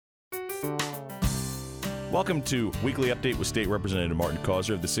Welcome to Weekly Update with State Representative Martin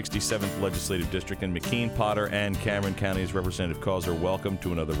Causer of the 67th Legislative District in McKean, Potter, and Cameron Counties. Representative Causer, welcome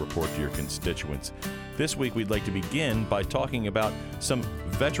to another report to your constituents. This week, we'd like to begin by talking about some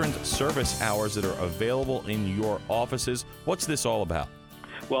veterans service hours that are available in your offices. What's this all about?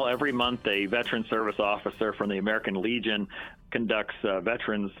 Well, every month, a veteran service officer from the American Legion conducts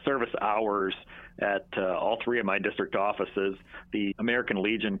veterans service hours at all three of my district offices. The American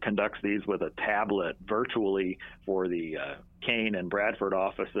Legion conducts these with a tablet virtually for the Kane and Bradford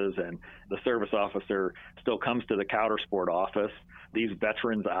offices, and the service officer still comes to the Coudersport office. These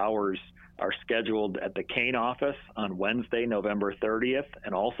veterans hours are scheduled at the Kane office on Wednesday, November 30th,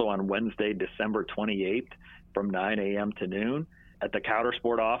 and also on Wednesday, December 28th from 9 a.m. to noon. At the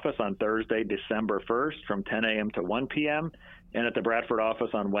Coudersport office on Thursday, December 1st from 10 a.m. to 1 p.m., and at the Bradford office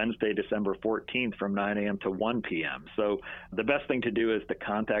on Wednesday, December 14th from 9 a.m. to 1 p.m. So the best thing to do is to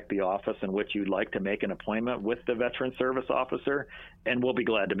contact the office in which you'd like to make an appointment with the veteran service officer, and we'll be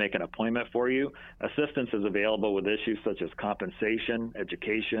glad to make an appointment for you. Assistance is available with issues such as compensation,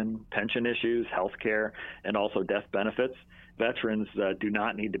 education, pension issues, health care, and also death benefits. Veterans do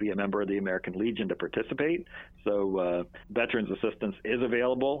not need to be a member of the American Legion to participate, so veterans assistance is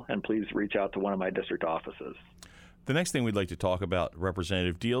available, and please reach out to one of my district offices. The next thing we'd like to talk about,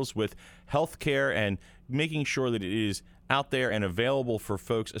 Representative, deals with health care and making sure that it is out there and available for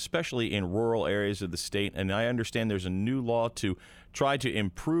folks, especially in rural areas of the state. And I understand there's a new law to try to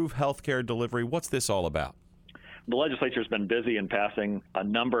improve health care delivery. What's this all about? The legislature has been busy in passing a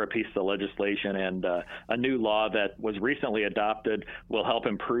number of pieces of legislation, and a new law that was recently adopted will help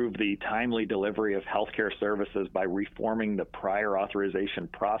improve the timely delivery of healthcare services by reforming the prior authorization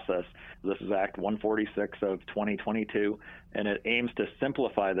process. This is Act 146 of 2022, and it aims to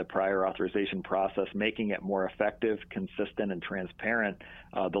simplify the prior authorization process, making it more effective, consistent, and transparent.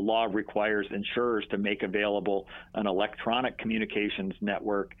 The law requires insurers to make available an electronic communications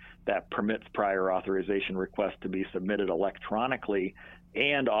network that permits prior authorization requests to be submitted electronically,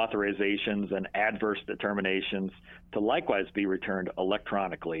 and authorizations and adverse determinations to likewise be returned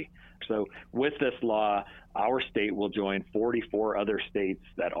electronically. So with this law, our state will join 44 other states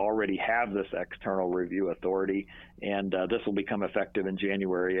that already have this external review authority, and this will become effective in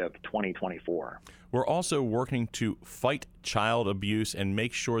January of 2024. We're also working to fight child abuse and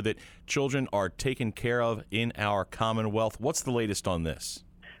make sure that children are taken care of in our Commonwealth. What's the latest on this?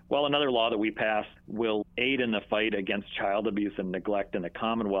 Well, another law that we passed will aid in the fight against child abuse and neglect in the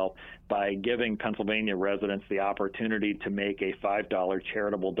Commonwealth by giving Pennsylvania residents the opportunity to make a $5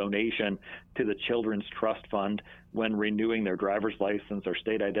 charitable donation to the Children's Trust Fund when renewing their driver's license or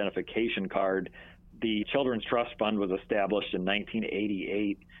state identification card. The Children's Trust Fund was established in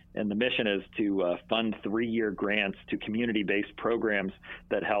 1988, and the mission is to fund 3-year grants to community-based programs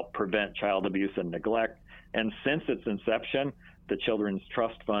that help prevent child abuse and neglect. And since its inception, the Children's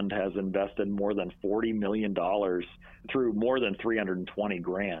Trust Fund has invested more than $40 million through more than 320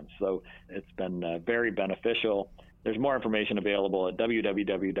 grants. So it's been very beneficial. There's more information available at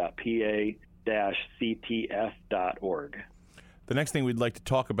www.pa-ctf.org. The next thing we'd like to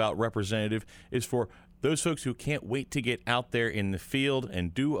talk about, Representative, is for those folks who can't wait to get out there in the field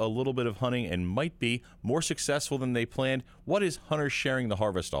and do a little bit of hunting and might be more successful than they planned. What is Hunters Sharing the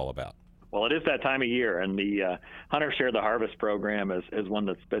Harvest all about? Well, it is that time of year, and the Hunter Share the Harvest program is one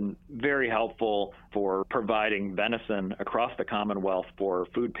that's been very helpful for providing venison across the Commonwealth for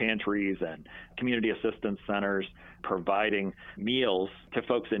food pantries and community assistance centers, providing meals to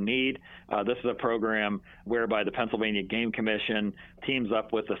folks in need. This is a program whereby the Pennsylvania Game Commission teams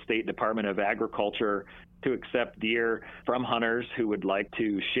up with the State Department of Agriculture to accept deer from hunters who would like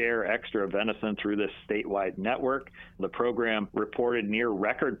to share extra venison through this statewide network. The program reported near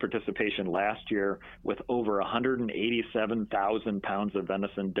record participation last year with over 187,000 pounds of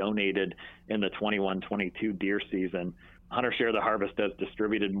venison donated in the 21-22 deer season. Hunter Share the Harvest has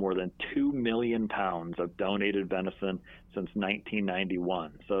distributed more than 2 million pounds of donated venison since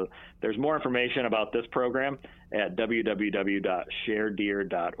 1991. So there's more information about this program at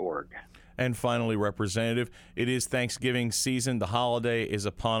www.sharedeer.org. And finally, Representative, it is Thanksgiving season. The holiday is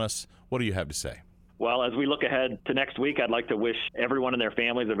upon us. What do you have to say? Well, as we look ahead to next week, I'd like to wish everyone and their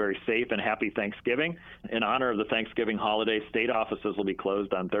families a very safe and happy Thanksgiving. In honor of the Thanksgiving holiday, state offices will be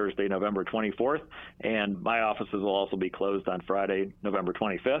closed on Thursday, November 24th, and my offices will also be closed on Friday, November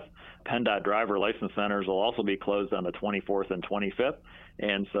 25th. PennDOT driver license centers will also be closed on the 24th and 25th.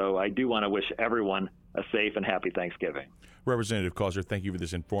 And so I do want to wish everyone a safe and happy Thanksgiving. Representative Causer, thank you for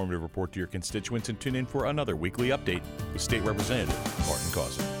this informative report to your constituents, and tune in for another weekly update with State Representative Martin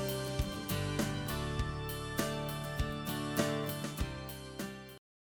Causer.